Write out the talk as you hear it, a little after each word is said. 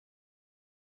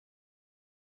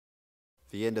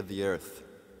The end of the earth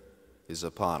is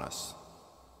upon us.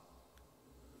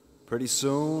 Pretty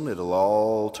soon it'll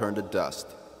all turn to dust.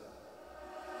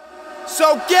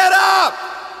 So get up!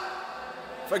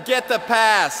 Forget the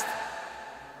past.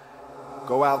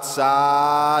 Go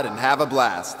outside and have a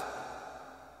blast.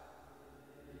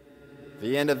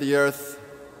 The end of the earth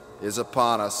is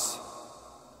upon us.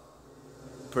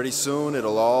 Pretty soon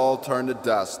it'll all turn to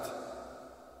dust.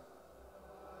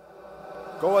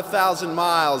 Go 1,000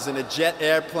 miles in a jet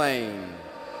airplane.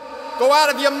 Go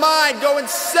out of your mind, go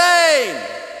insane!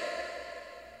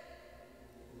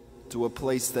 To a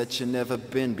place that you've never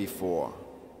been before.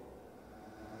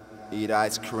 Eat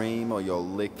ice cream or you'll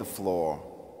lick the floor.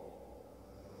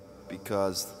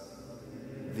 Because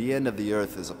the end of the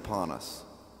earth is upon us.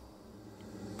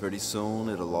 Pretty soon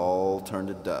it'll all turn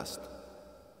to dust.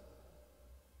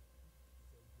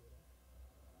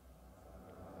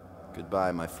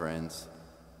 Goodbye, my friends.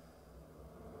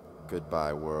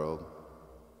 Goodbye, world.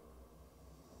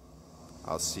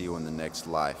 I'll see you in the next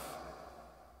life.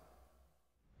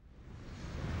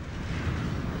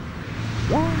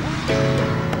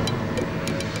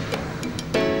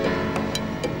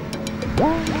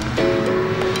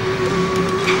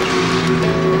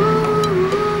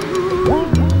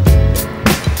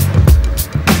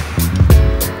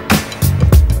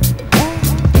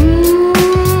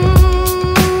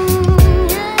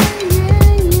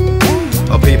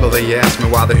 They ask me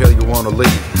why the hell you wanna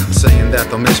leave, saying that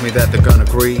they'll miss me, that they're gonna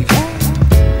grieve.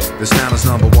 This town is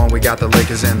 #1, we got the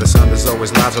Lakers and the sun. There's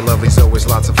always lots of lovelies, always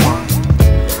lots of fun.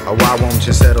 Oh, why won't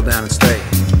you settle down and stay?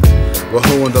 Well,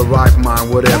 who in the right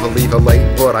mind would ever leave her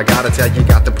late? But I gotta tell you,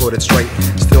 got to put it straight.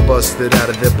 Still busted out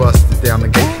of there, busted down the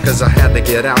gate, cause I had to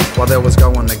get out while there was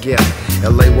going to get.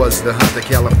 LA was the hunter,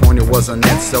 California was a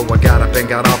net, so I got up and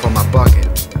got off on my bucket.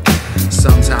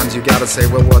 Sometimes you gotta say,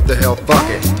 well, what the hell, fuck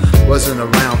it. Wasn't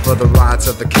around for the rights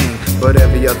of the king, but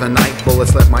every other night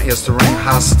bullets left my ears to ring.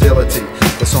 Hostility,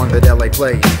 the song that LA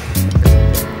played.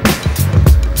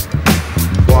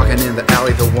 Walking in the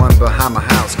alley, the one behind my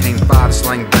house, came 5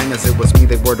 slang bangers, it was me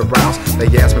they were aroused. They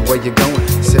asked me, where you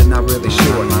going? Said, not really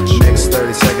sure. Next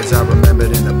 30 seconds I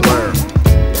remembered in a blur.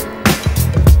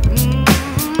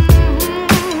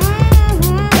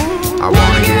 I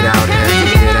wanna get out, had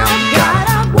to get out,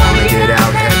 gotta. Wanna get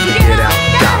out, had to get out,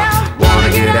 gotta. Wanna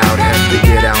get out, had to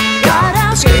get out,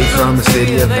 gotta. Escape from the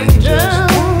city of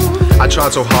angels. I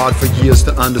tried so hard for years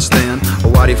to understand,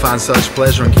 why do you find such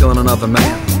pleasure in killing another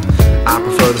man? I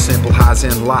prefer the simple highs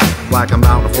in life, like a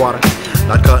mountain of water,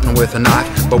 not cutting with a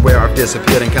knife, but where I've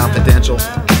disappeared and confidential.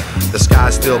 The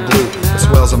sky's still blue, the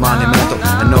swells are monumental,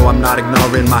 and no, I'm not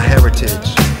ignoring my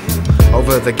heritage.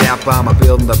 Over the gap, I'm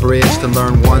building the bridge to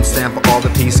learn one stand for all the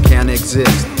peace can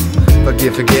exist.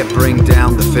 Forgive, forget, bring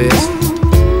down the fist.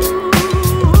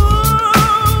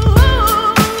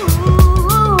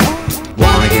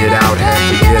 Wanna get out, had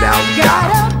to get out,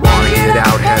 gotta. Wanna get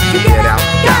out, had to get out,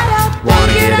 gotta.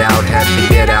 Wanna get out, had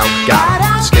to get out,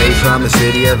 gotta. Escape from the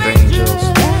city of angels.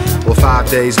 Well, 5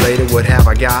 days later, what have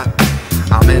I got?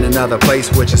 I'm in another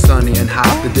place which is sunny and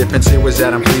hot. The difference here is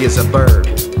that I'm free as a bird.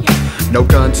 No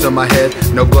gun to my head,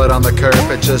 no blood on the curb.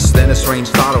 But just then a strange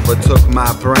thought overtook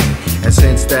my brain, and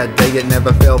since that day it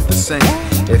never felt the same.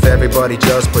 If everybody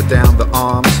just put down the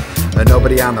arms, then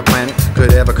nobody on the planet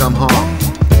could ever come home.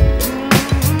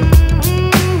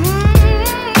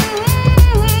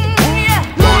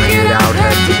 Wanna get out,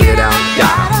 had to get out,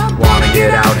 gotta. Wanna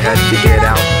get out, had to get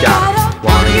out, gotta.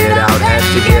 Wanna get out, had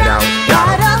to get out,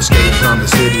 gotta. Escape from the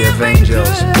city of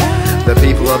angels. The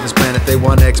people of this planet, they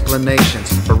want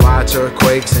explanations for riots,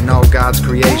 earthquakes, and all God's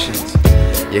creations.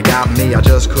 You got me, I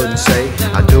just couldn't say.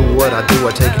 I do what I do,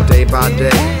 I take it day by day.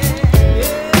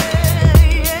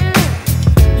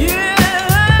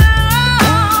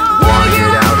 Wanna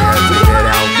get out, had to get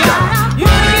out, gotta.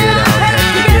 Wanna get out, had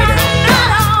to get out,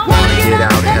 gotta. Wanna get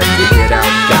out, had to get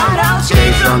out, gotta.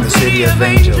 Escape from the city of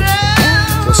angels.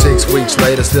 Well, 6 weeks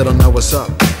later, still don't know what's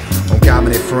up. Don't got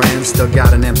many friends, still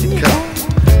got an empty cup.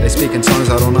 They speak in tongues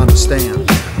I don't understand,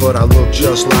 but I look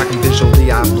just like them,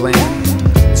 visually I blend.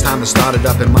 It's time to start it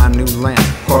up in my new land.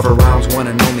 Carve around's one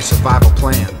and only survival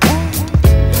plan.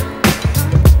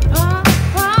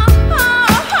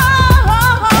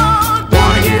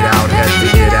 Wanna get out, had to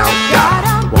get out,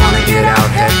 gotta. Wanna get out,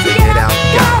 had to get out,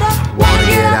 gotta. Wanna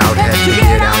get out, had to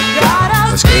get out,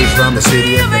 gotta. Escape from the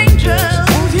city of angels.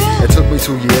 It took me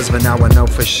 2 years, but now I know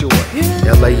for sure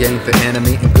LA ain't the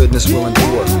enemy and goodness will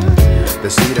endure. The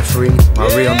sea to free, my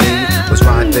real need was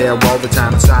right there all the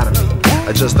time inside of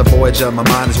me. Just a voyage of my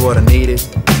mind is what I needed.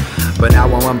 But now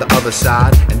I'm on the other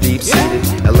side and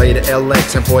deep-seated. LA to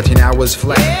LX in 14 hours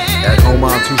flat. At home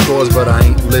on 2 shores, but I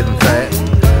ain't living fat.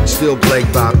 still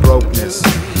plagued by brokenness.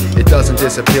 It doesn't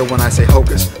disappear when I say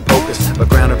hocus pocus, but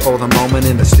grounded for the moment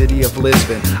in the city of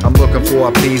Lisbon. I'm looking for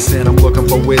a peace and I'm looking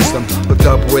for wisdom. Hooked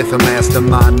up with a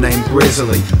mastermind named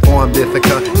Grizzly. Formed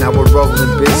Ithaka, now we're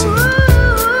rolling busy.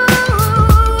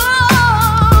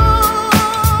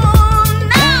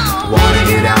 Wanna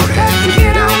get out, had to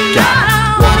get out,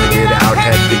 got. Wanna get out,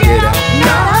 had to get out,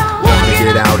 got. Wanna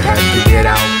get out, had to get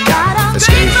out, got.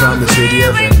 Escape from the city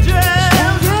of angels.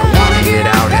 Wanna get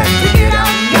out, had to get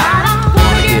out, got.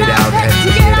 Wanna get out, had to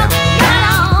get out,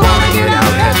 got. Wanna get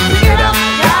out, had to get out,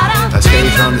 got.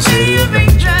 Escape from the city of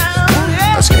angels.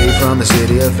 Escape from the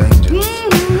city of angels.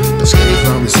 Escape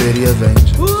from the city of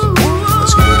angels.